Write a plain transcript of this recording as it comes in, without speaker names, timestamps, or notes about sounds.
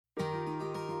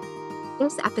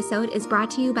This episode is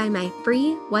brought to you by my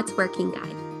free What's Working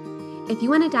guide. If you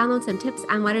want to download some tips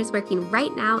on what is working right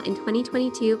now in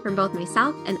 2022 from both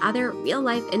myself and other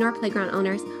real-life indoor playground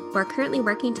owners who are currently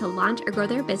working to launch or grow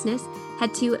their business,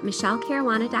 head to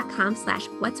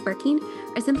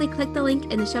michellecaruana.com/whatsworking or simply click the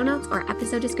link in the show notes or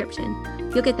episode description.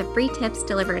 You'll get the free tips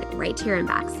delivered right to your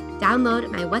inbox. Download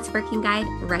my What's Working guide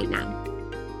right now.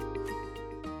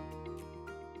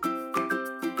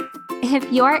 If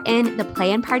you're in the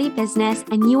play and party business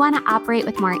and you want to operate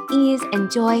with more ease and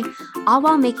joy, all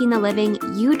while making the living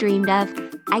you dreamed of,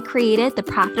 I created the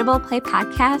Profitable Play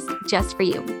podcast just for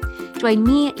you. Join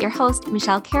me, your host,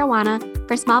 Michelle Caruana,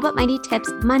 for small but mighty tips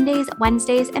Mondays,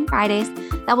 Wednesdays, and Fridays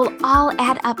that will all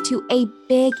add up to a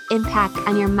big impact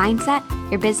on your mindset,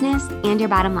 your business, and your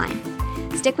bottom line.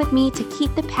 Stick with me to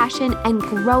keep the passion and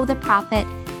grow the profit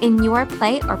in your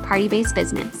play or party-based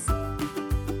business.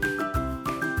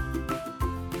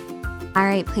 All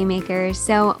right, Playmakers.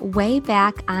 So way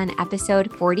back on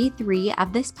episode 43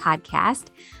 of this podcast,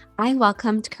 I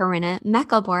welcomed Corinna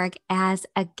Meckelborg as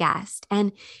a guest.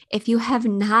 And if you have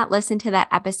not listened to that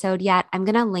episode yet, I'm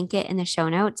going to link it in the show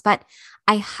notes, but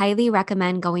I highly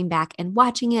recommend going back and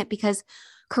watching it because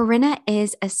Corinna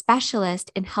is a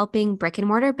specialist in helping brick and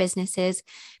mortar businesses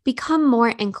become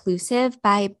more inclusive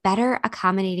by better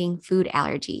accommodating food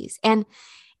allergies. And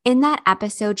in that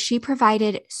episode, she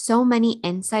provided so many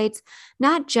insights,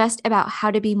 not just about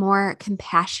how to be more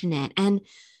compassionate and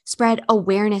spread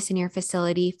awareness in your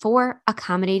facility for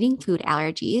accommodating food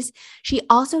allergies. She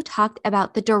also talked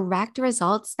about the direct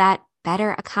results that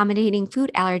better accommodating food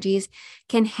allergies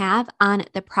can have on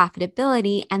the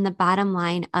profitability and the bottom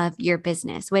line of your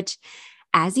business, which,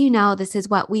 as you know, this is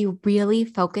what we really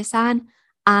focus on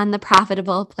the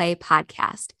Profitable Play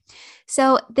podcast.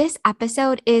 So this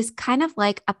episode is kind of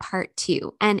like a part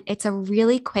 2, and it's a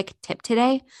really quick tip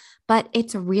today, but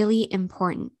it's really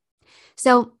important.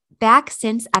 So back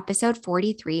since episode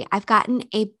 43, I've gotten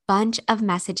a bunch of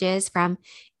messages from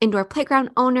indoor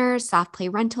playground owners, soft play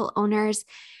rental owners,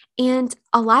 and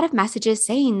a lot of messages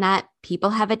saying that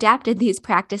people have adapted these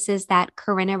practices that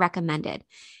Corinna recommended,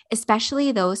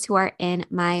 especially those who are in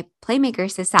my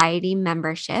Playmaker Society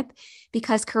membership,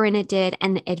 because Corinna did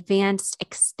an advanced,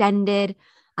 extended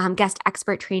guest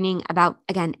expert training about,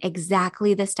 again,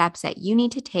 exactly the steps that you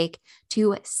need to take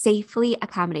to safely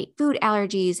accommodate food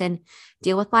allergies and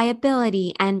deal with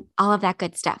liability and all of that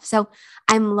good stuff. So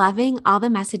I'm loving all the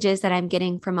messages that I'm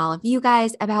getting from all of you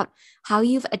guys about how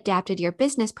you've adapted your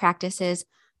business practices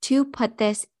to put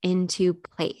this into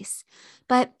place.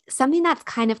 But something that's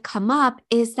kind of come up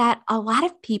is that a lot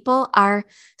of people are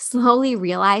slowly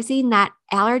realizing that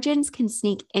allergens can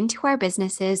sneak into our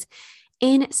businesses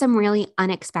in some really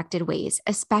unexpected ways,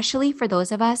 especially for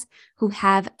those of us who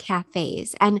have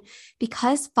cafes. And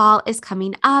because fall is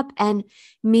coming up and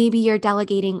maybe you're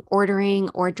delegating ordering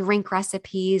or drink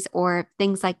recipes or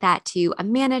things like that to a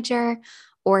manager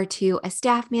or to a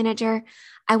staff manager,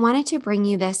 I wanted to bring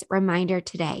you this reminder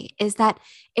today is that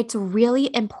it's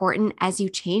really important as you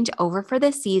change over for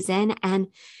the season and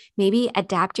maybe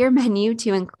adapt your menu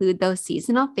to include those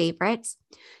seasonal favorites.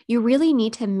 You really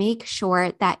need to make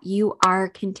sure that you are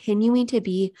continuing to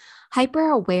be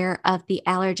hyper aware of the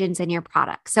allergens in your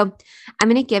product. So I'm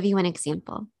going to give you an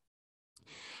example.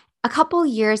 A couple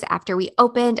years after we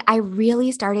opened, I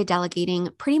really started delegating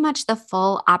pretty much the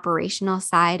full operational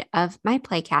side of my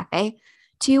Play Cafe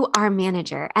to our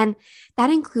manager. And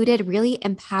that included really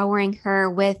empowering her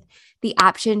with the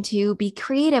option to be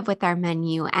creative with our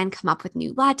menu and come up with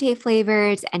new latte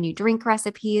flavors and new drink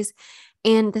recipes.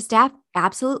 And the staff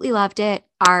absolutely loved it.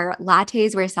 Our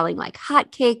lattes were selling like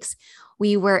hotcakes.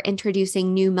 We were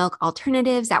introducing new milk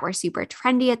alternatives that were super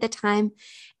trendy at the time.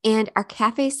 And our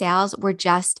cafe sales were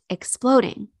just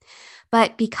exploding.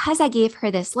 But because I gave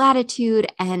her this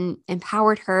latitude and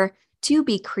empowered her to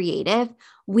be creative,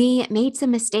 we made some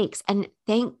mistakes. And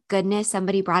thank goodness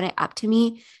somebody brought it up to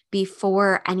me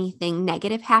before anything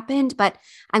negative happened. But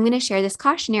I'm going to share this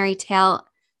cautionary tale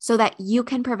so that you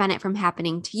can prevent it from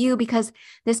happening to you, because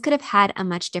this could have had a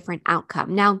much different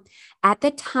outcome. Now, at the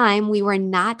time, we were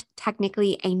not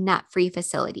technically a nut-free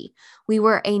facility. We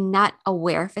were a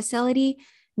nut-aware facility,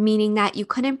 meaning that you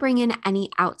couldn't bring in any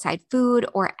outside food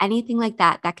or anything like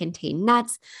that that contained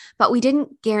nuts, but we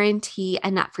didn't guarantee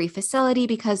a nut-free facility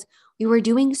because we were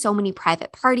doing so many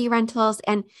private party rentals,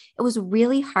 and it was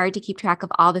really hard to keep track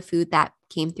of all the food that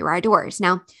came through our doors.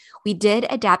 Now, we did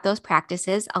adapt those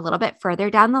practices a little bit further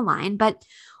down the line, but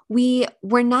we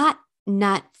were not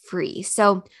nut-free.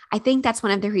 So I think that's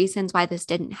one of the reasons why this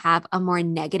didn't have a more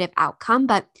negative outcome.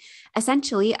 But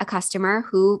essentially, a customer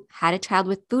who had a child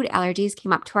with food allergies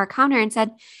came up to our counter and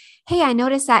said, hey, I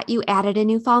noticed that you added a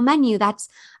new fall menu. That's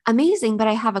amazing, but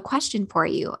I have a question for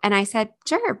you. And I said,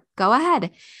 sure, go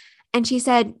ahead. And she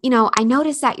said, I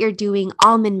noticed that you're doing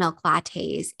almond milk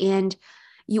lattes and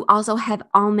you also have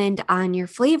almond on your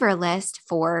flavor list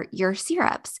for your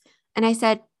syrups. And I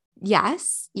said,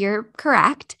 yes, you're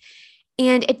correct.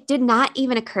 And it did not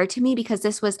even occur to me because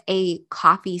this was a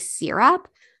coffee syrup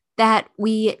that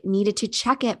we needed to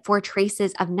check it for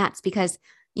traces of nuts because,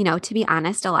 to be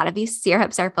honest, a lot of these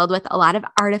syrups are filled with a lot of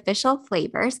artificial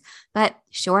flavors. But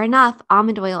sure enough,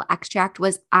 almond oil extract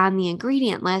was on the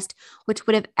ingredient list, which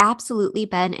would have absolutely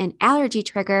been an allergy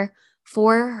trigger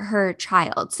for her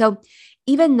child. So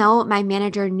even though my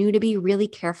manager knew to be really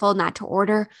careful not to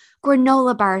order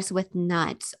granola bars with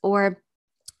nuts or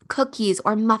cookies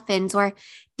or muffins or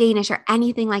Danish or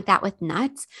anything like that with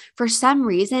nuts, for some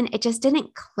reason, it just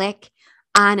didn't click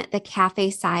on the cafe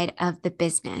side of the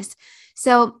business.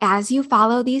 So as you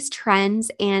follow these trends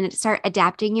and start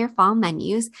adapting your fall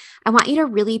menus, I want you to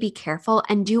really be careful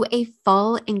and do a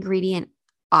full ingredient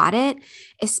audit,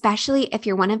 especially if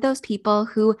you're one of those people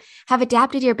who have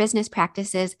adapted your business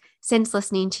practices since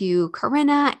listening to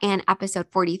Corinna and episode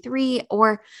 43,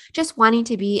 or just wanting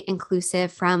to be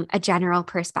inclusive from a general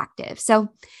perspective. So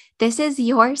this is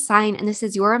your sign and this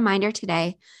is your reminder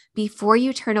today. Before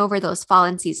you turn over those fall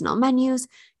and seasonal menus,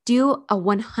 do a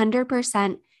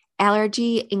 100%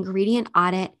 allergy ingredient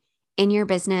audit in your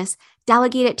business.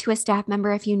 Delegate it to a staff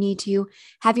member if you need to.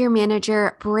 Have your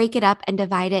manager break it up and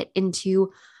divide it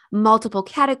into multiple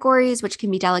categories, which can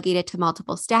be delegated to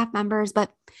multiple staff members.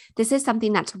 But this is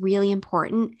something that's really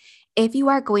important if you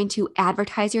are going to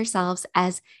advertise yourselves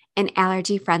as an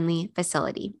allergy-friendly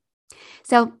facility.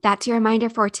 So that's your reminder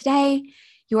for today.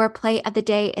 Your play of the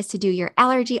day is to do your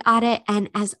allergy audit. And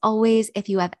as always, if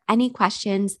you have any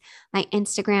questions, my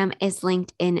Instagram is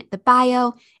linked in the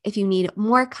bio. If you need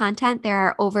more content, there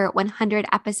are over 100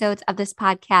 episodes of this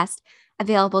podcast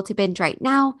available to binge right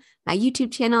now. My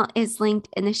YouTube channel is linked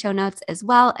in the show notes as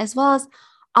well as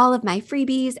all of my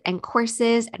freebies and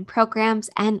courses and programs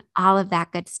and all of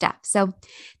that good stuff. So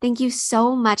thank you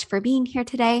so much for being here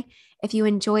today. If you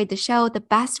enjoyed the show, the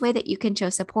best way that you can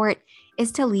show support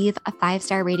is to leave a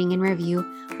 5-star rating and review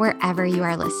wherever you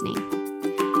are listening.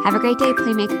 Have a great day,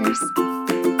 Playmakers.